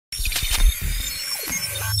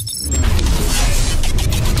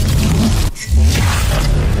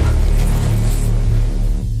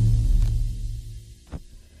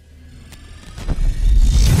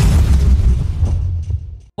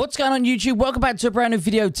going on YouTube? Welcome back to a brand new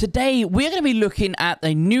video. Today we're going to be looking at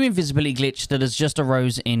a new invisibility glitch that has just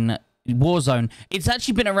arose in Warzone. It's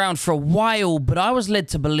actually been around for a while, but I was led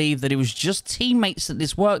to believe that it was just teammates that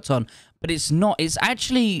this worked on, but it's not. It's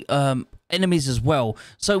actually enemies as well.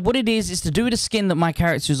 So what it is to do with the skin that my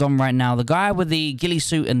character is on right now, the guy with the ghillie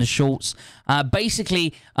suit and the shorts.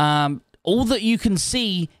 Basically, all that you can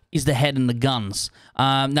see is the head and the guns.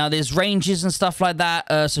 Now there's ranges and stuff like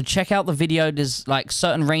that, so check out the video. There's like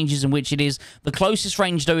certain ranges in which it is. The closest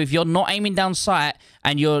range though, if you're not aiming down sight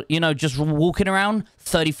and you're, you know, just walking around,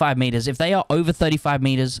 35 meters. If they are over 35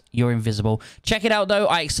 meters, you're invisible. Check it out though.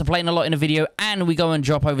 I explain a lot in the video and we go and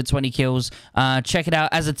drop over 20 kills. Check it out.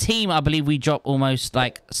 As a team, I believe we drop almost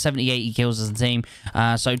like 70, 80 kills as a team.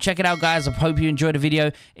 So check it out, guys. I hope you enjoyed the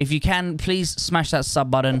video. If you can, please smash that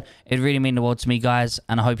sub button. It really means the world to me, guys,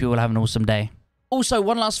 and I hope you all have an awesome day. Also,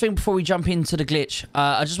 one last thing before we jump into the glitch.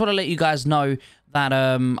 I just want to let you guys know that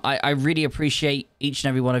I really appreciate each and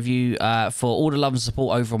every one of you for all the love and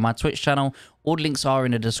support over on my Twitch channel. All the links are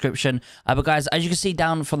in the description. But guys, as you can see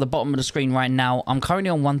down from the bottom of the screen right now, I'm currently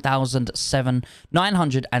on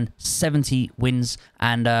 1,970 wins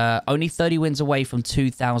and only 30 wins away from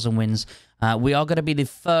 2,000 wins. We are going to be the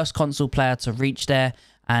first console player to reach there.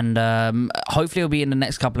 And hopefully it'll be in the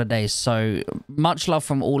next couple of days. So much love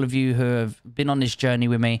from all of you who have been on this journey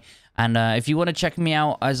with me. And if you want to check me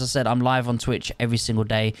out, as I said, I'm live on Twitch every single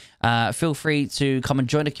day. Feel free to come and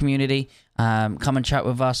join the community. Come and chat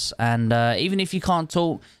with us. And even if you can't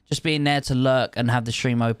talk, just being there to lurk and have the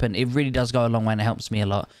stream open, it really does go a long way and it helps me a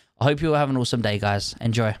lot. I hope you all have an awesome day, guys.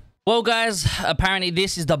 Enjoy. Well, guys, apparently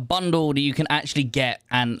this is the bundle that you can actually get.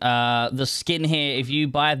 And the skin here, if you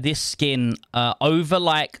buy this skin over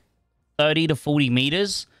like 30 to 40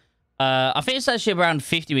 meters, I think it's actually around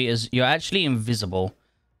 50 meters, you're actually invisible.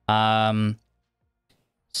 So,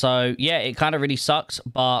 yeah, it kind of really sucks,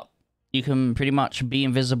 but you can pretty much be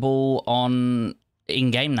invisible on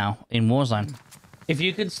in-game now, in Warzone. If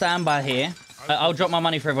you could stand by here, I'll drop my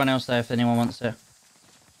money for everyone else there if anyone wants to.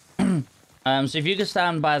 So if you can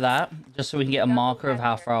stand by that, just so we can get a marker of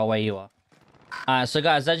how far away you are. So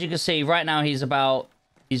guys, as you can see, right now we're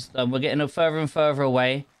getting further and further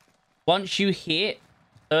away. Once you hit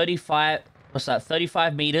 35, what's that,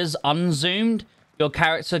 35 meters unzoomed, your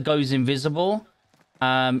character goes invisible.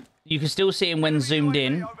 You can still see him when zoomed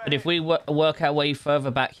in, but if we work our way further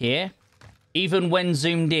back here, even when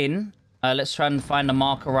zoomed in, let's try and find a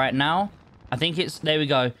marker right now. I think it's, there we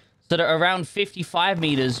go. So that around 55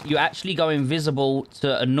 meters, you actually go invisible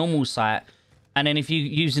to a normal sight. And then if you're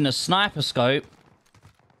using a sniper scope,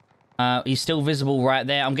 he's still visible right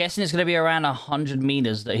there. I'm guessing it's going to be around 100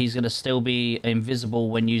 meters that he's going to still be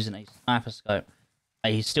invisible when using a sniper scope.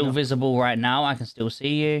 He's still visible right now. I can still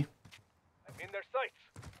see you. I'm in their sights.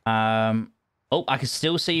 Oh, I can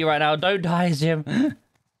still see you right now. Don't die, Jim.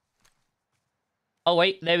 Oh,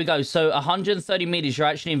 wait, there we go. So 130 meters, you're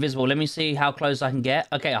actually invisible. Let me see how close I can get.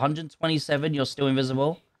 Okay, 127, you're still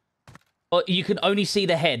invisible. But you can only see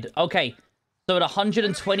the head. Okay, so at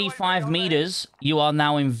 125 meters, you are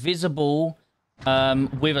now invisible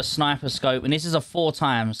with a sniper scope. And this is a 4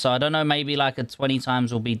 times. So I don't know, maybe like a 20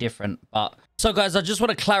 times will be different. But so, guys, I just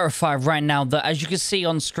want to clarify right now that, as you can see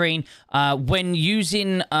on screen, when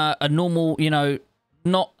using a normal, you know,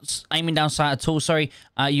 not aiming down sight at all, sorry,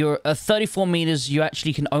 you're at 34 meters, you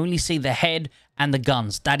actually can only see the head and the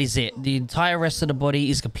guns. That is it. The entire rest of the body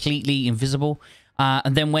is completely invisible.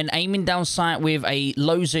 And then when aiming down sight with a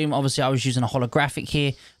low zoom, obviously I was using a holographic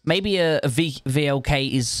here. Maybe a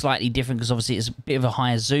VLK is slightly different because obviously it's a bit of a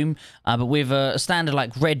higher zoom. But with a standard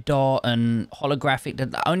like red dot and holographic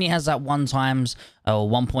that only has that 1 times or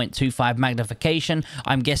 1.25 magnification,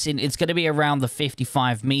 I'm guessing it's going to be around the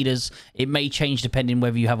 55 meters. It may change depending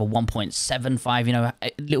whether you have a 1.75, you know,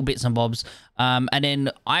 little bits and bobs. And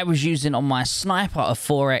then I was using on my sniper a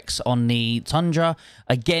 4x on the Tundra.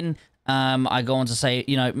 Again, I go on to say,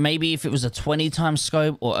 you know, maybe if it was a 20 times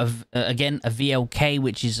scope or again a VLK,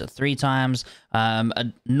 which is 3 times,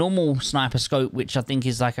 a normal sniper scope, which I think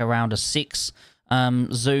is like around a 6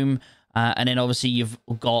 zoom, and then obviously you've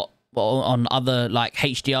got on other like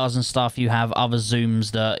HDRs and stuff, you have other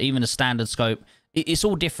zooms that even a standard scope. It's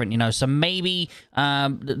all different, you know, so maybe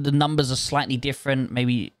the numbers are slightly different.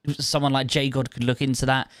 Maybe someone like J-God could look into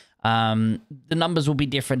that. The numbers will be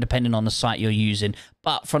different depending on the site you're using,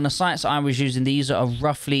 but from the sites I was using, these are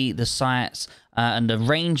roughly the sites and the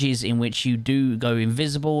ranges in which you do go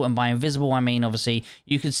invisible. And by invisible, I mean obviously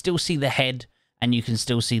you can still see the head and you can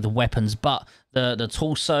still see the weapons, but the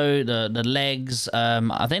torso, the legs,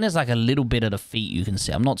 I think there's like a little bit of the feet you can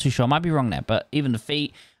see. I'm not too sure, I might be wrong there, but even the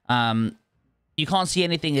feet, you can't see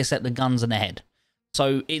anything except the guns and the head.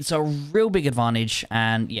 So it's a real big advantage.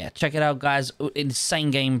 And yeah, check it out, guys.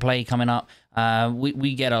 Insane gameplay coming up.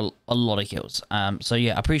 We get a lot of kills. So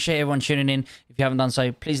yeah, I appreciate everyone tuning in. If you haven't done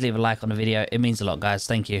so, please leave a like on the video. It means a lot, guys.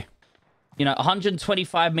 Thank you. You know,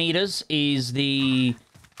 125 meters is the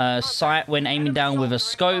sight when aiming down with a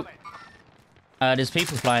scope. There's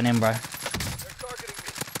people flying in, bro.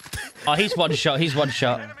 Oh, he's one shot. He's one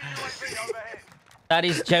shot. That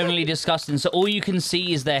is generally disgusting. So all you can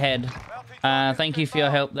see is their head. Thank you for your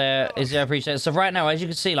help there. I appreciate it. So right now, as you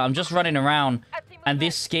can see, like, I'm just running around, and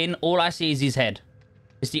this skin, all I see is his head.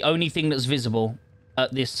 It's the only thing that's visible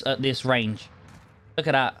at this range. Look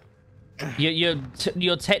at that.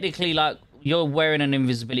 You're technically like you're wearing an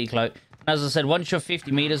invisibility cloak. As I said, once you're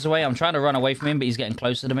 50 meters away, I'm trying to run away from him, but he's getting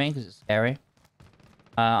closer to me because it's scary.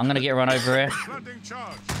 I'm gonna get run over here.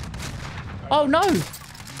 Oh no!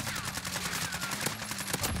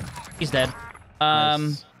 He's dead.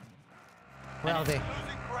 Nice. Where are they?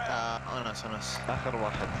 On us. آخر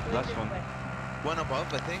واحد. Last one. One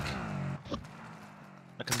above, I think.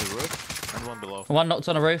 Like on the roof, and one below. One knocked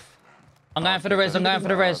on the roof. I'm going for the res. I'm going for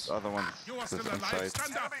the res. The other one's just inside.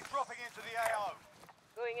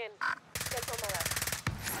 Going in. Get on my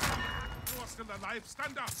left. You are still alive.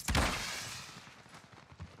 Stand up.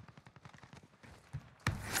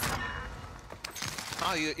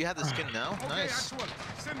 Oh, you had the skin now? Okay, Nice. actual.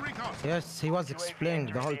 Send recon. Yes, he was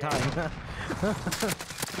explaining the whole time.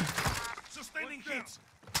 Sustaining hits.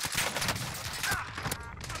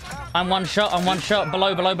 I'm one shot. I'm one shot.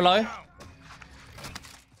 Below.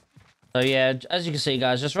 So yeah, as you can see,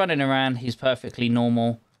 guys, just running around. He's perfectly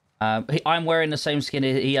normal. I'm wearing the same skin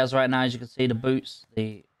he has right now. As you can see, the boots,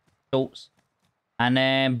 the shorts, and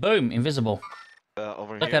then boom, invisible.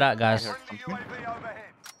 Over Look here. at that, guys.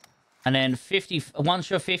 And then once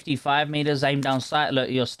you're 55 meters, aim down sight. Look,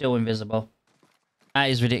 you're still invisible. That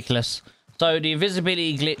is ridiculous. So the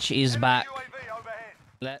invisibility glitch is back.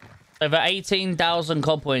 Over 18,000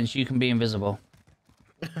 COD points, you can be invisible.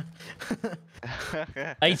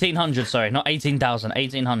 1,800, sorry, not 18,000.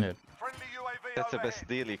 1,800. That's the best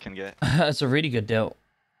deal you can get. That's a really good deal.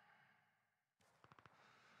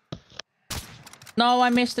 No, I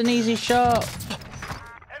missed an easy shot.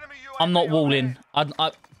 I'm not walling.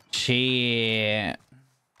 Shit.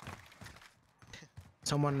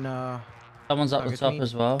 Someone's up the top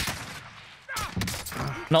as well.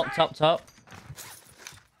 Knocked up top.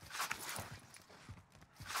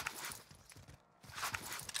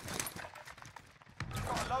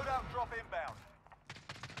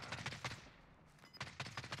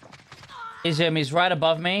 He's right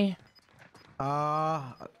above me.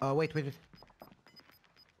 Wait.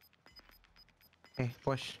 Okay,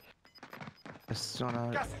 push. Gas is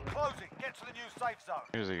closing. Get to the new safe zone.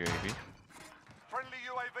 Here's a UAV. Friendly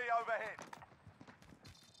UAV overhead.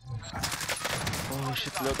 Oh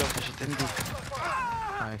shit, load up, shit, MD.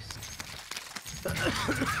 Nice.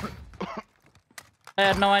 I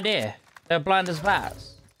had no idea. They're blind as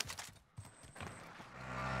bats.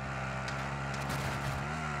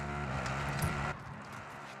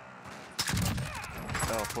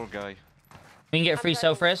 Oh, poor guy. We can get free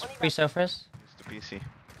self-res. Free self-res. It's the PC.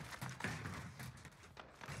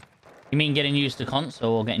 You mean getting used to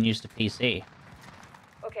console or getting used to PC?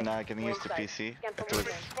 Okay. Nah, getting used to PC. It was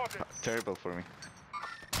terrible for me.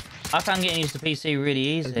 I found getting used to PC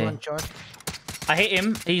really There's easy. one shot. I hit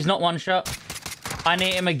him. He's not one shot. I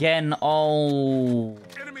hit him again. Oh.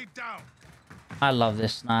 Enemy down. I love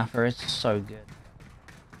this sniper. It's so good.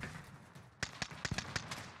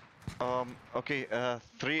 Okay,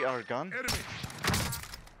 3 are gone. Enemy.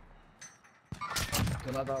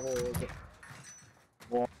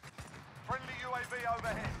 Friendly UAV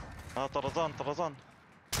overhead. طرزان.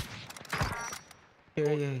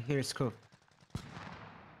 Here's scope.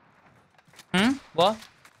 What?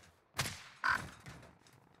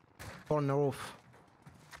 On the roof.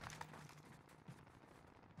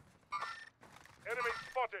 Enemy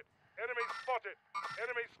spotted. Enemy spotted.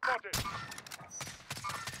 Enemy spotted.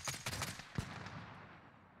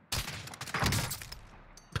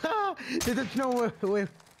 They don't know where.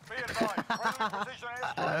 Be advised. Friendly precision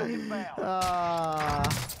airstrike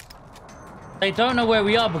inbound. They don't know where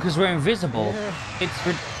we are because we're invisible.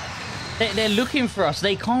 They're looking for us.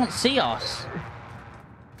 They can't see us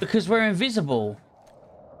because we're invisible.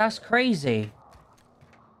 That's crazy.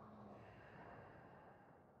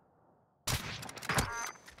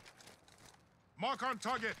 Mark on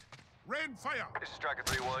target. Rain fire. This is Striker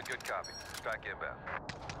 3-1. Good copy. Strike inbound.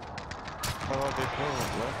 Oh, they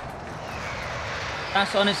forward,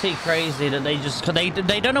 That's honestly crazy that they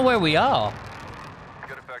don't know where we are.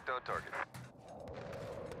 Good effect on target.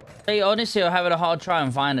 They honestly are having a hard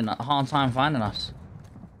time finding us.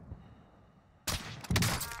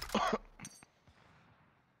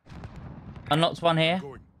 I knocked one here.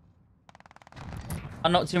 I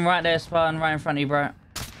knocked him right there, spawn, right in front of you, bro.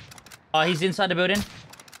 Oh, he's inside the building.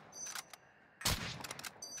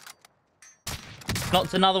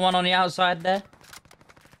 Knocked another one on the outside there.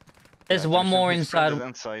 There's one more inside.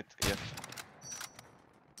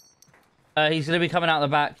 Yeah. He's going to be coming out the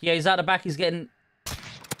back. Yeah, he's out the back. He's getting...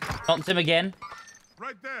 Knocked him again.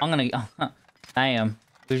 Right there. I'm going to... Damn.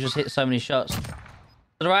 We've just hit so many shots.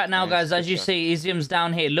 So right now, guys, as you see, Izium's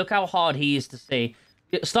down here. Look how hard he is to see.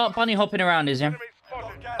 Start bunny hopping around, Izium. Enemy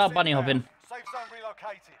spotted. Start bunny hopping. Safe zone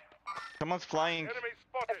relocated. Someone's flying. Enemy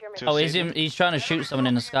spotted. to Oh, stadium. Izium, he's trying to shoot someone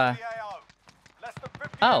in the sky. Less than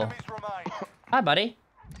 50 Oh. enemies remain. Hi, buddy.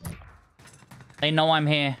 They know I'm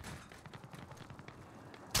here.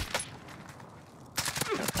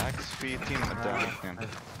 Axe feet team down.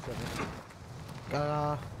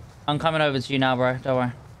 Yeah. I'm coming over to you now, bro. Don't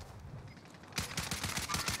worry.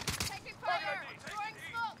 Taking fire. Throwing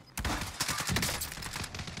smoke.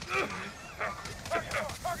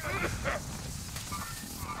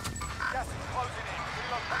 Gas is closing in.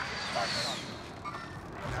 Relocating safe zone.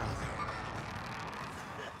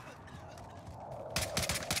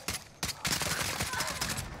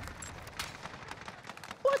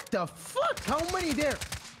 What the fuck? How many there?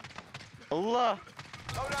 Allah!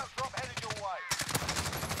 Loadout drop headed your way.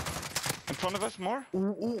 In front of us, more? Ooh,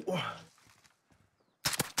 ooh.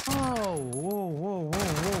 Oh, whoa, whoa, whoa,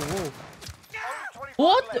 whoa, whoa. Only 25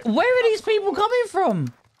 What? left. Where are these people coming from?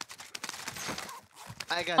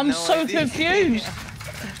 I got I'm no so idea. confused. Taking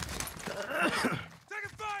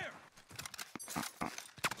fire.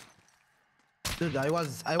 Dude, I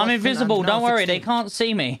was I'm invisible. Don't worry. They can't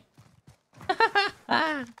see me.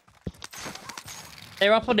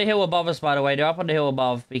 They're up on the hill above us, by the way. They're up on the hill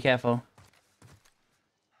above. Be careful.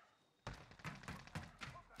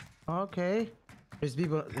 Okay. There's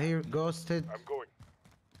people here ghosted. I'm going.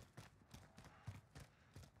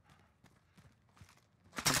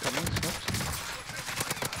 I'm coming, Snoopes.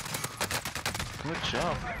 Good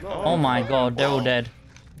job. Oh my god. They're all dead.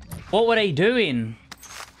 What were they doing?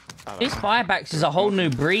 This buybacks is a whole new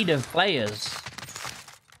breed of players.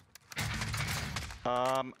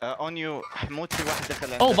 On you. حمود في واحد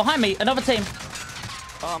دخل Oh, عندك. behind me. Another team.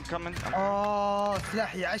 Oh, I'm coming. Oh,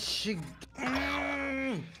 سلاح يعشق.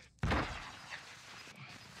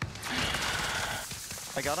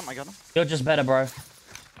 I got him, I got him. You're just better, bro.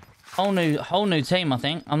 Whole new team, I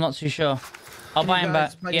think. I'm not too sure. I'll buy him back.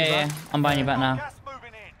 guys buy Yeah, you yeah. back? I'm buying you back now. Gas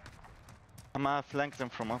moving in. I'm flank them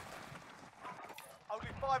from up. Only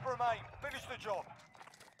 5 remain. Finish the job.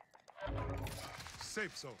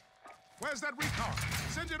 Safe zone. Where's that recon?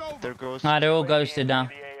 Send it over. There goes. Nah, they're all ghosted now.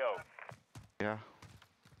 Yeah.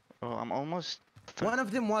 Oh, I'm almost. One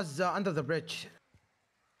of them was under the bridge.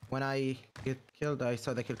 When I get killed, I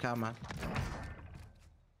saw the kill camera.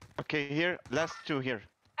 Okay, here. Last two here.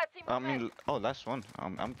 I see I movement. mean, oh, last one.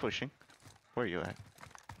 I'm pushing. Where are you at?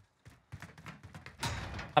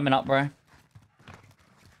 Coming up, bro.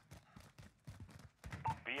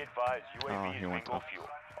 Be advised, UAV he is went bingo up. fuel.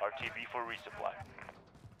 RTB for resupply.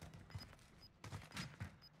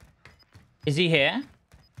 Is he here?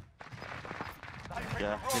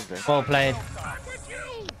 Yeah, he's there. Well played.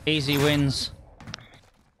 Easy wins.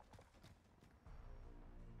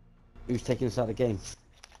 Who's taking us out of the game?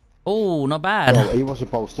 Oh, not bad. Well, he was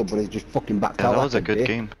supposed to, but he just fucking backed Yeah, out. that was a after good bit.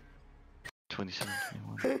 game. 27,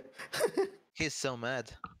 21. He's so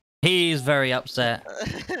mad. He is very upset.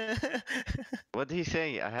 What did he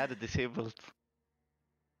say? I had it disabled.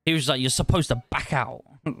 He was like, "You're supposed to back out."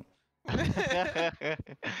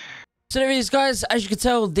 So there it is, guys. As you can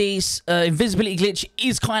tell, this invisibility glitch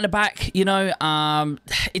is kind of back. You know,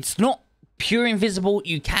 it's not pure invisible.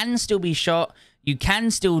 You can still be shot. You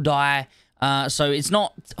can still die. So it's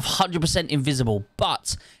not 100% invisible,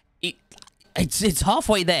 but it's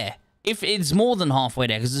halfway there. If it's more than halfway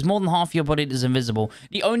there, because it's more than half your body that is invisible.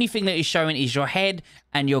 The only thing that is showing is your head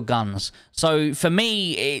and your guns. So for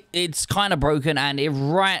me, it's kind of broken, and it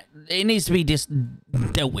needs to be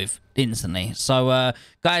dealt with instantly. So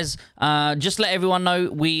guys, just let everyone know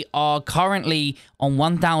we are currently on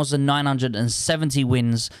 1,970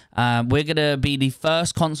 wins. We're gonna be the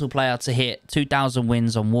first console player to hit 2,000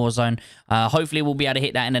 wins on Warzone. Hopefully we'll be able to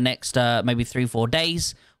hit that in the next maybe 3-4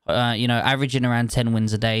 days. You know, averaging around 10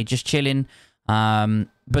 wins a day, just chilling.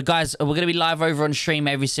 But guys, we're going to be live over on stream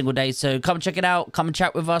every single day, so come check it out, come and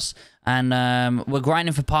chat with us, and we're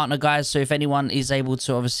grinding for partner, guys, so if anyone is able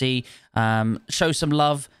to obviously show some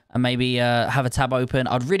love and maybe have a tab open,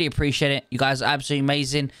 I'd really appreciate it. You guys are absolutely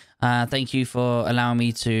amazing. Thank you for allowing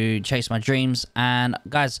me to chase my dreams, and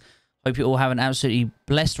guys, hope you all have an absolutely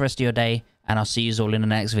blessed rest of your day, and I'll see you all in the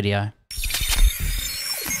next video.